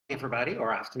everybody,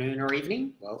 or afternoon or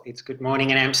evening. Well, it's good morning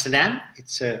in Amsterdam.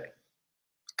 It's a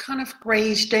kind of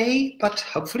grayish day, but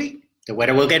hopefully the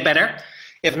weather will get better.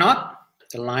 If not,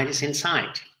 the light is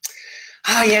inside.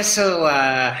 Oh yeah, so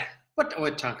what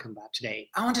we're talking about today.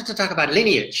 I wanted to talk about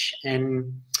lineage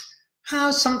and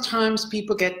how sometimes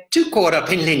people get too caught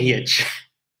up in lineage.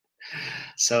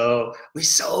 So we're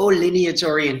so lineage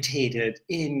orientated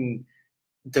in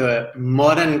the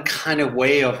modern kind of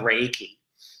way of Reiki.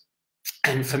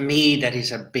 And for me, that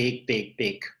is a big, big,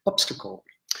 big obstacle.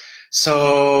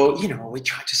 So, you know, we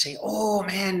try to say, oh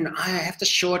man, I have the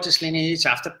shortest lineage, I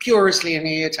have the purest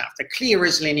lineage, I have the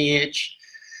clearest lineage.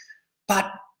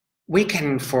 But we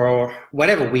can, for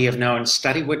whatever we have known,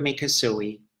 study with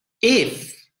Mikasui.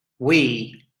 If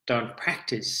we don't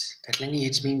practice, that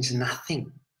lineage means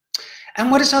nothing. And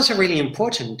what is also really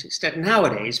important is that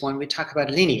nowadays, when we talk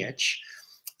about lineage,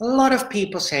 a lot of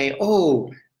people say,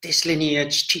 oh, this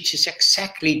lineage teaches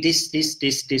exactly this,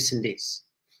 and this.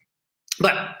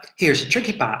 But here's the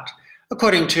tricky part.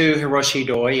 According to Hiroshi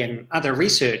Doi and other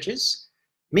researchers,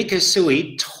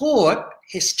 Mikasui taught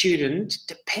his students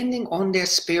depending on their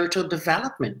spiritual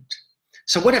development.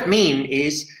 So what it means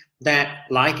is that,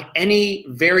 like any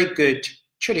very good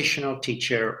traditional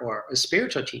teacher or a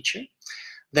spiritual teacher,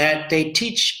 that they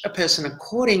teach a person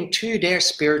according to their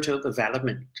spiritual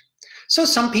development. So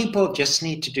some people just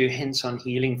need to do hands-on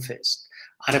healing first.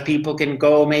 Other people can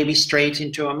go maybe straight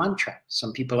into a mantra.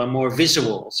 Some people are more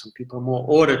visual, some people are more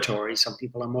auditory, some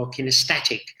people are more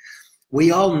kinesthetic.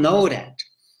 We all know that.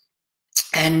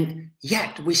 And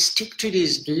yet we stick to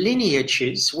these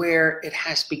lineages where it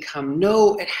has become,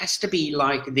 no, it has to be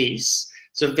like this.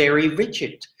 So very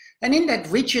rigid. And in that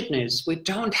rigidness, we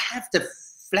don't have the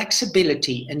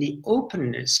flexibility and the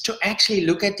openness to actually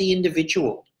look at the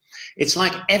individual. It's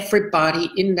like everybody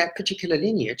in that particular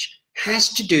lineage has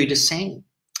to do the same.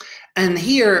 And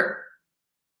here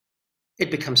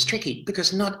it becomes tricky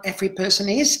because not every person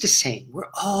is the same.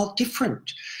 We're all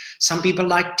different. Some people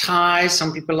like Thai,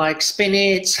 some people like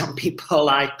spinach, some people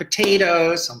like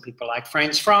potatoes, some people like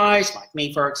French fries, like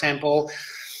me, for example.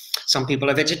 Some people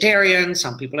are vegetarian,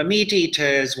 some people are meat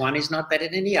eaters. One is not better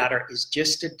than the other. It's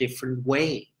just a different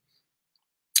way.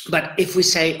 But if we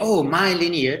say, oh, my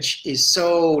lineage is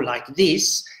so like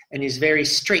this and is very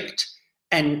strict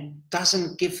and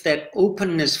doesn't give that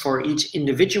openness for each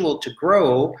individual to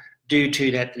grow due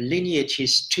to that lineage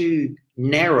is too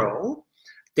narrow,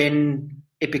 then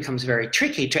it becomes very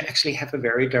tricky to actually have a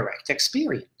very direct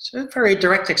experience. A very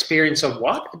direct experience of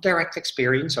what? A direct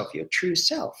experience of your true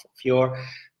self, of your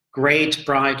great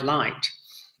bright light.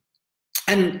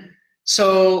 And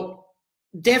so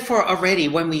therefore, already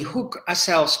when we hook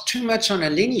ourselves too much on a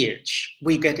lineage,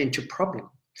 we get into problem.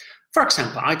 For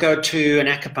example, I go to an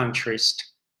acupuncturist.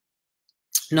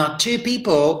 Not two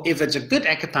people, if it's a good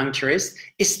acupuncturist,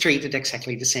 is treated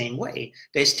exactly the same way.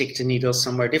 They stick the needles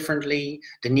somewhere differently.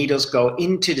 The needles go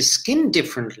into the skin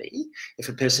differently. If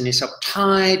a person is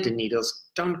uptight, the needles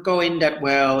don't go in that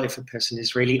well. If a person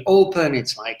is really open,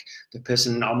 it's like the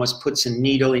person almost puts a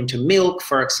needle into milk,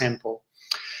 for example.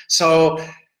 So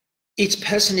each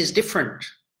person is different.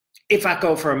 If I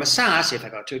go for a massage, if I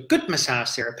go to a good massage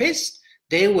therapist,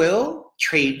 they will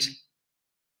treat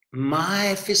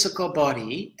my physical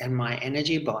body and my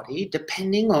energy body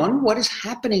depending on what is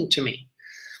happening to me.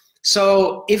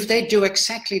 So if they do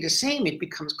exactly the same, it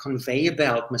becomes conveyor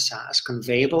belt massage,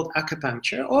 conveyor belt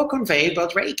acupuncture, or conveyor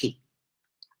belt Reiki.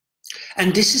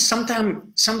 And this is sometimes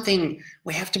something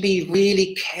we have to be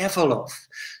really careful of.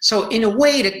 So in a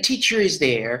way, the teacher is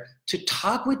there to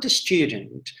talk with the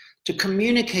student, to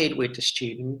communicate with the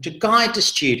student, to guide the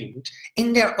student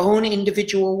in their own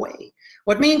individual way.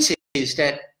 What means is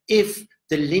that if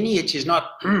the lineage is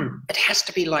not, it has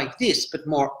to be like this, but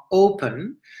more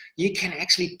open, you can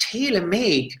actually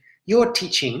tailor-make your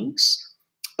teachings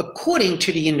according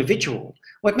to the individual.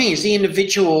 What means the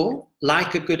individual,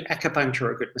 like a good acupuncture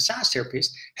or a good massage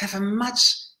therapist, have a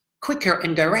much quicker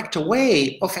and directer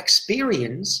way of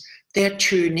experience their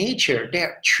true nature,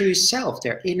 their true self,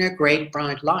 their inner great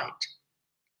bright light.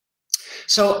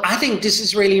 So I think this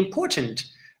is really important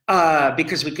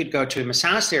because we could go to a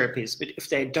massage therapist, but if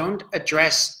they don't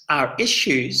address our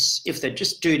issues, if they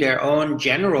just do their own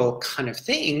general kind of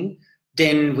thing,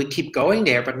 then we keep going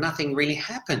there, but nothing really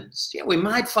happens. Yeah, we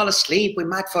might fall asleep, we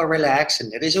might fall relaxed,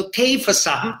 and that is okay for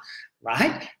some,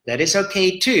 right? That is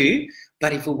okay too.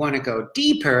 But if we want to go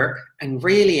deeper and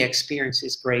really experience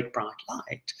this great bright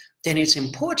light, then it's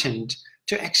important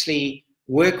to actually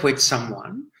work with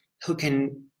someone who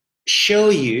can show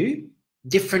you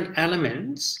different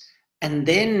elements and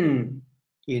then,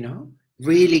 you know,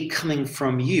 really coming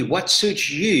from you. What suits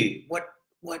you?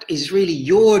 what is really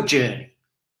your journey.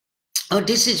 Oh,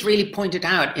 this is really pointed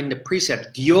out in the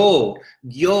precept, Gyo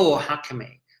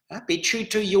Hakame. Be true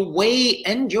to your way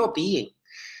and your being.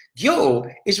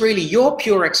 Gyo is really your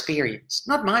pure experience,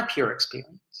 not my pure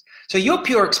experience. So your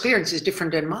pure experience is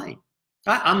different than mine.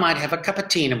 I might have a cup of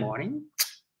tea in the morning.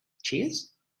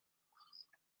 Cheers.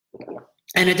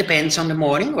 And it depends on the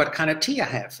morning what kind of tea I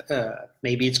have.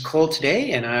 Maybe it's cold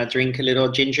today and I drink a little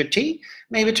ginger tea.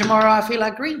 Maybe tomorrow I feel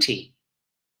like green tea.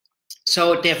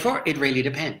 So therefore, it really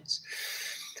depends.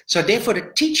 So therefore,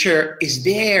 the teacher is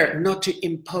there not to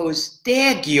impose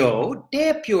their gyo,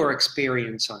 their pure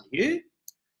experience on you.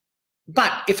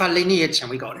 But if our lineage and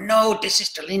we go, no, this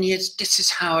is the lineage, this is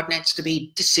how it needs to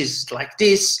be, this is like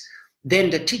this, then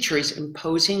the teacher is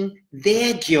imposing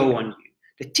their gyo on you.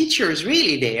 The teacher is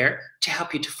really there to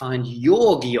help you to find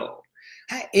your gyo.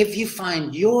 If you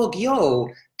find your gyo,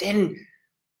 then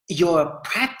your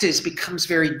practice becomes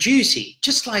very juicy,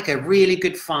 just like a really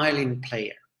good violin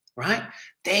player, right?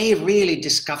 They really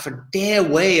discovered their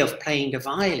way of playing the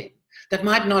violin. That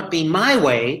might not be my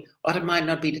way, or it might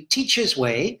not be the teacher's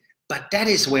way, but that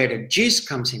is where the juice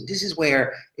comes in. This is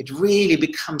where it really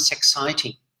becomes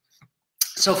exciting.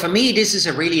 So for me, this is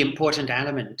a really important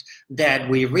element that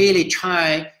we really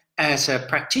try as a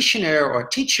practitioner or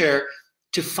teacher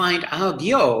to find our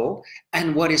gyo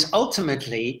and what is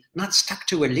ultimately not stuck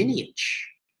to a lineage.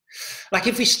 Like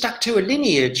if we stuck to a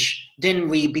lineage, then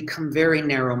we become very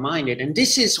narrow-minded. And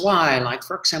this is why, like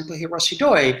for example, Hiroshi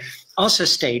Doi also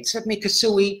states that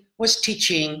Mikasui was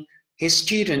teaching his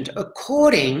student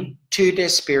according to their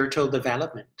spiritual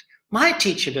development. My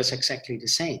teacher does exactly the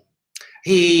same.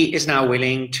 He is now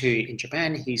willing to, in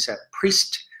Japan, he's a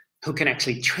priest who can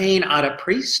actually train other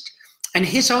priests. And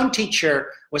his own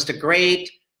teacher was the great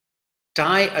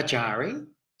Dai Ajari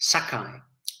Sakai.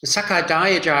 The Sakai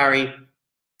Dai Ajari,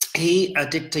 he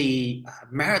did the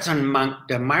marathon monk,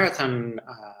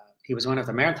 he was one of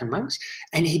the marathon monks,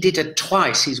 and he did it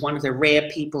twice. He's one of the rare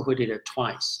people who did it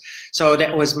twice. So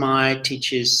that was my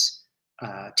teacher's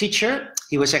teacher.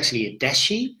 He was actually a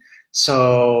deshi,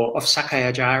 so of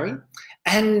Sakai Ajari.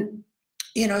 And,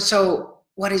 you know, so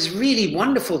what is really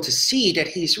wonderful to see that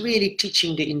he's really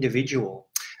teaching the individual.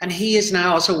 And he is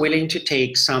now also willing to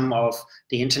take some of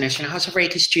the International House of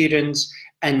Reiki students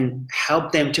and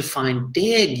help them to find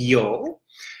their gyo.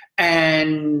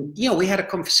 And, you know, we had a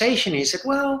conversation. He said,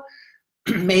 well,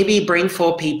 maybe bring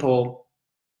 4 people.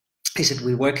 He said,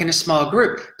 we work in a small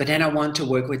group, but then I want to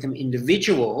work with them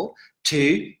individual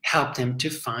to help them to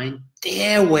find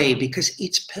their way, because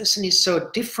each person is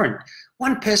so different.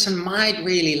 One person might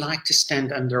really like to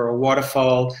stand under a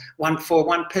waterfall, for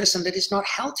one person that is not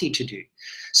healthy to do.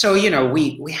 So, you know,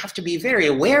 we have to be very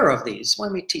aware of this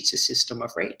when we teach the system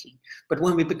of Reiki. But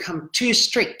when we become too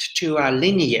strict to our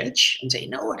lineage and say,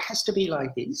 no, it has to be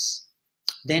like this,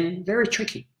 then very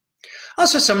tricky.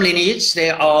 Also, some lineages,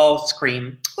 they all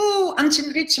scream, oh,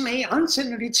 Ansen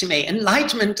Ritsime,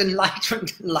 enlightenment,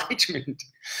 enlightenment, enlightenment.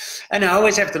 And I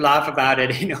always have to laugh about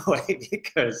it in a way,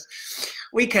 because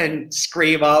we can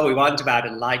scream all we want about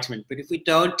enlightenment, but if we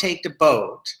don't take the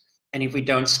boat, and if we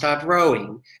don't start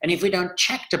rowing, and if we don't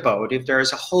check the boat, if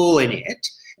there's a hole in it,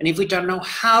 and if we don't know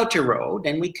how to row,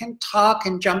 then we can talk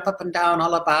and jump up and down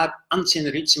all about Ansen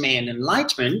Ritsime and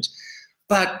enlightenment,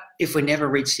 but if we never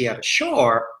reach the other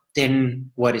shore, then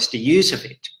what is the use of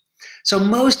it? So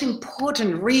most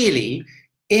important really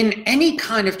in any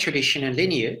kind of tradition and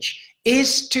lineage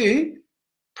is to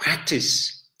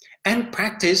practice, and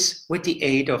practice with the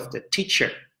aid of the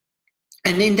teacher.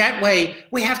 And in that way,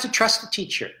 we have to trust the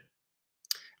teacher.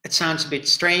 It sounds a bit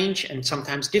strange and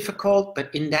sometimes difficult,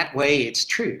 but in that way it's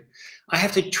true. I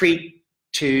have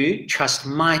to trust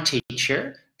my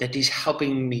teacher, that is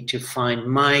helping me to find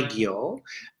my gyo,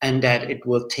 and that it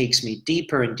will takes me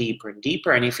deeper and deeper and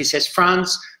deeper. And if he says,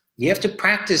 Frans, you have to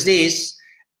practice this,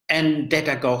 and that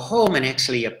I go home and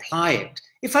actually apply it.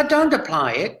 If I don't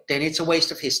apply it, then it's a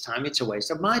waste of his time, it's a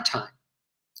waste of my time.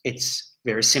 It's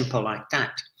very simple like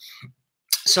that.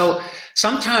 So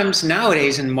sometimes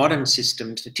nowadays in modern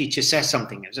systems, the teacher says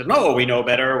something and says, no, we know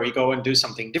better, we go and do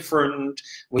something different,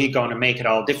 we're going to make it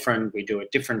all different, we do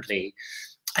it differently.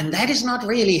 And that is not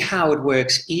really how it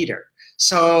works either.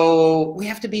 So we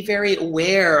have to be very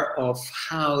aware of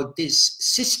how this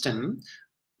system,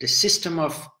 the system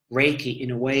of Reiki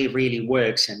in a way really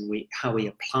works, and how we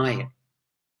apply it.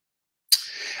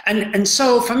 And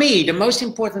so for me, the most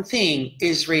important thing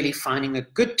is really finding a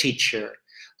good teacher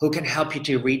who can help you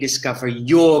to rediscover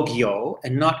your gyo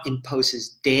and not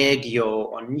imposes their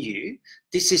gyo on you.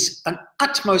 This is an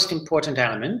utmost important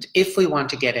element if we want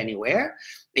to get anywhere.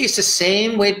 It's the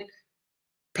same with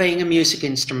playing a music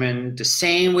instrument, the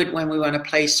same with when we want to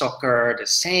play soccer, the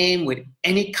same with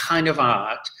any kind of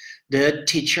art. The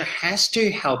teacher has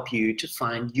to help you to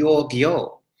find your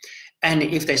gyo. And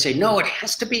if they say, no, it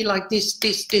has to be like this,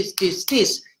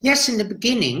 this. Yes, in the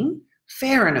beginning,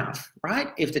 fair enough, right?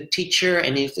 If the teacher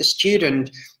and if the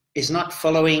student is not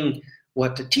following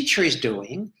what the teacher is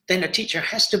doing, then the teacher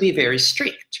has to be very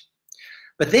strict.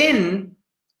 But then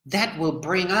that will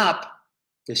bring up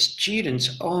the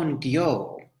student's own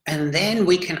gyo, and then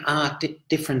we can add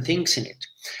different things in it.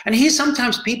 And here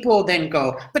sometimes people then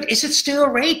go, but is it still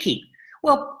Reiki?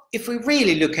 Well, if we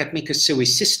really look at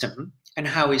Mikosui's system and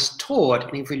how he's taught,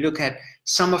 and if we look at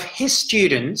some of his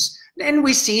students, then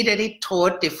we see that he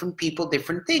taught different people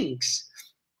different things.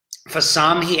 For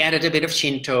some, he added a bit of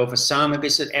Shinto. For some, a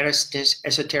bit of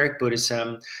esoteric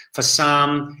Buddhism. For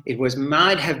some,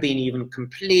 might have been even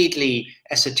completely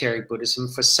esoteric Buddhism.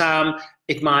 For some,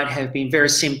 it might have been very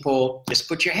simple. Just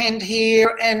put your hand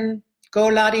here and go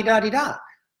la-di-da-di-da.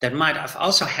 That might have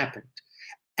also happened.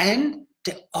 And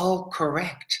they're all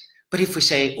correct. But if we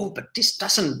say, oh, but this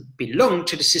doesn't belong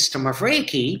to the system of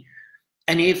Reiki,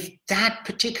 and if that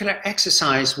particular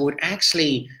exercise would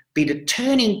actually be the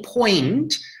turning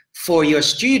point for your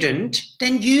student,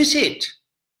 then use it,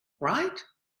 right?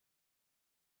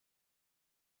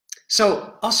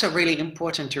 So also really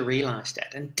important to realize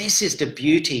that. And this is the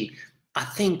beauty, I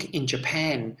think, in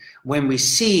Japan, when we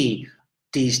see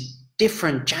these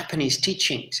different Japanese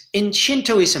teachings. In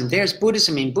Shintoism, there's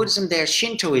Buddhism. In Buddhism, there's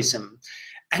Shintoism.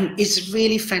 And it's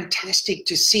really fantastic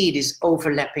to see this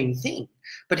overlapping thing.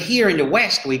 But here in the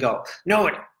West, we go, no,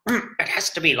 it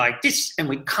has to be like this, and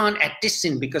we can't add this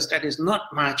in because that is not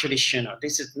my tradition, or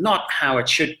this is not how it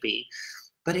should be.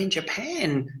 But in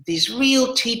Japan, these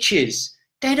real teachers,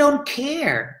 they don't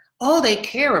care. All they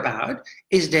care about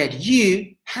is that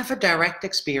you have a direct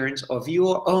experience of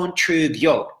your own true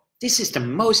gyo. This is the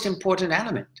most important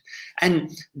element. And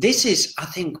this is, I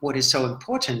think, what is so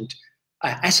important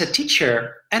as a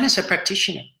teacher and as a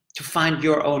practitioner, to find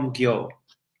your own gyo.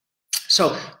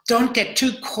 So don't get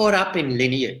too caught up in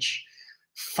lineage.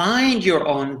 Find your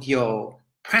own gyo,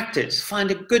 practice,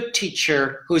 find a good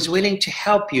teacher who is willing to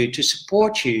help you, to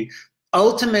support you,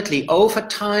 ultimately over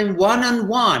time,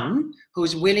 one-on-one, who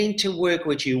is willing to work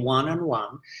with you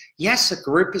one-on-one. Yes, a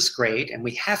group is great, and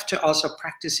we have to also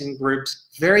practice in groups,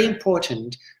 very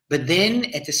important, but then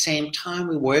at the same time,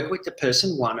 we work with the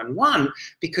person one-on-one,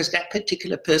 because that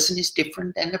particular person is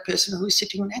different than the person who is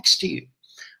sitting next to you.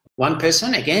 One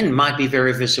person, again, might be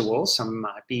very visual, some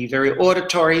might be very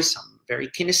auditory, some very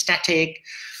kinesthetic.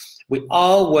 We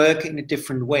all work in a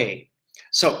different way.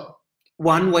 So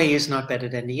one way is not better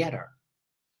than the other.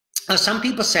 Now, some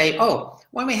people say, oh,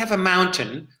 when we have a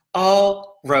mountain,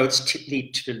 all roads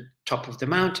lead to the top of the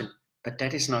mountain. But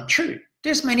that is not true.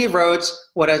 There's many roads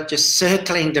that are just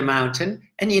circling the mountain,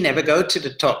 and you never go to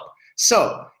the top.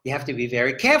 So you have to be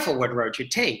very careful what road you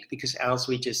take, because else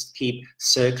we just keep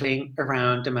circling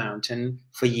around the mountain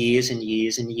for years and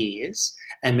years and years.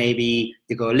 And maybe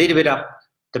you go a little bit up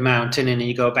the mountain and then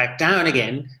you go back down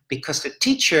again, because the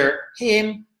teacher,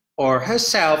 him or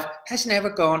herself, has never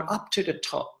gone up to the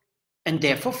top, and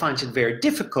therefore finds it very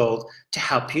difficult to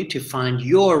help you to find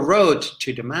your road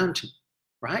to the mountain,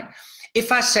 right?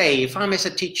 If I'm as a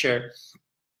teacher,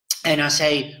 and I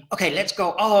say, okay, let's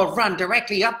go all run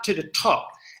directly up to the top,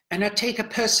 and I take a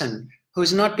person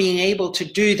who's not being able to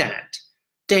do that,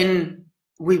 then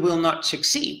we will not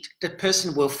succeed. That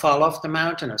person will fall off the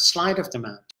mountain or slide off the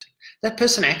mountain. That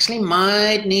person actually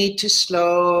might need to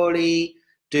slowly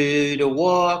do the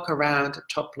walk around the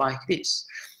top like this.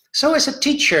 So as a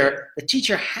teacher, the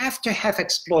teacher has to have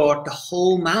explored the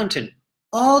whole mountain,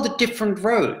 all the different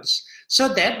roads, so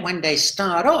that when they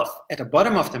start off at the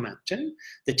bottom of the mountain,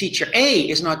 the teacher A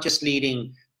is not just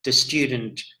leading the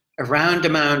student around the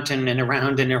mountain and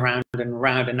around and around and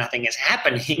around, and nothing is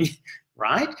happening,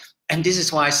 right? And this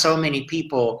is why so many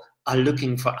people are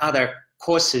looking for other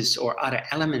courses or other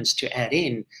elements to add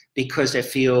in, because they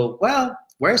feel, well,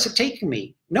 where is it taking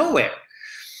me? Nowhere.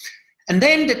 And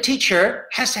then the teacher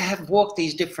has to have walked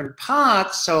these different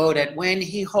paths so that when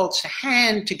he holds the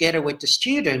hand together with the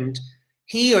student,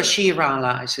 he or she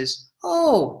realizes,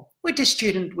 oh, with this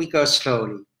student we go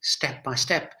slowly, step by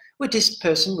step. With this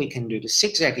person we can do the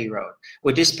zigzaggy road.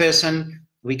 With this person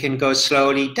we can go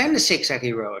slowly down the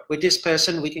zigzaggy road. With this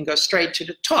person we can go straight to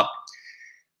the top.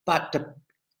 But the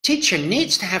teacher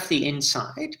needs to have the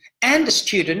insight, and the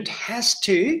student has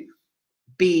to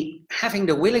be having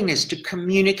the willingness to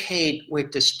communicate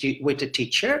with the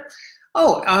teacher.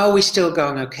 Oh, are we still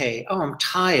going okay? Oh, I'm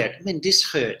tired. I mean, this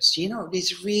hurts. You know,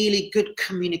 this really good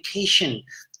communication,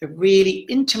 a really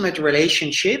intimate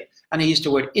relationship, And I use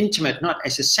the word intimate not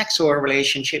as a sexual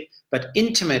relationship, but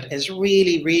intimate as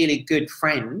really, really good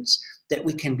friends, that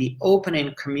we can be open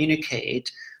and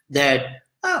communicate that,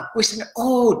 we say,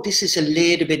 oh, this is a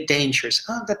little bit dangerous.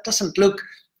 Oh, that doesn't look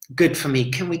good for me.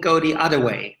 Can we go the other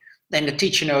way? Then the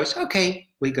teacher knows, okay,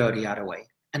 we go the other way.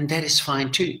 And that is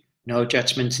fine too. No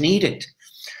judgments needed.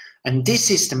 And this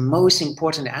is the most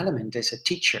important element as a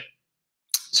teacher.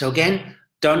 So again,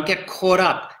 don't get caught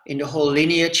up in the whole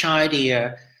lineage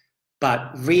idea,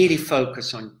 but really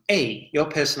focus on A, your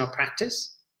personal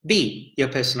practice, B, your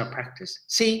personal practice,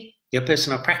 C, your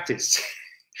personal practice.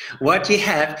 What you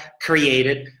have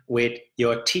created with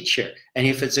your teacher. And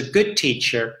if it's a good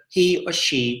teacher, he or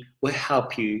she will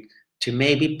help you to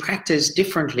maybe practice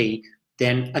differently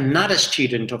than another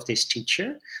student of this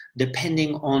teacher,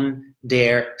 depending on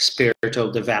their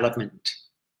spiritual development.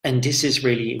 And this is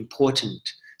really important.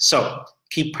 So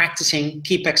keep practicing,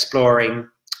 keep exploring,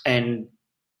 and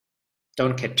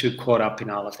don't get too caught up in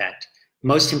all of that.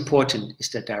 Most important is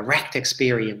the direct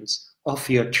experience of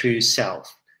your true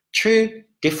self, through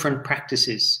different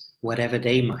practices, whatever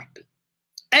they might be.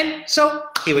 And so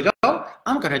here we go.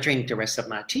 I'm going to drink the rest of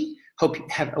my tea. Hope you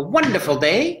have a wonderful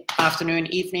day, afternoon,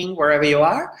 evening, wherever you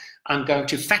are. I'm going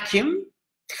to vacuum.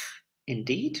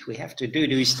 Indeed, we have to do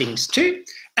these things too.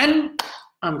 And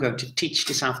I'm going to teach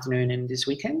this afternoon and this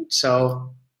weekend.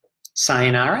 So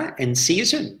sayonara and see you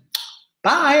soon.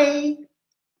 Bye.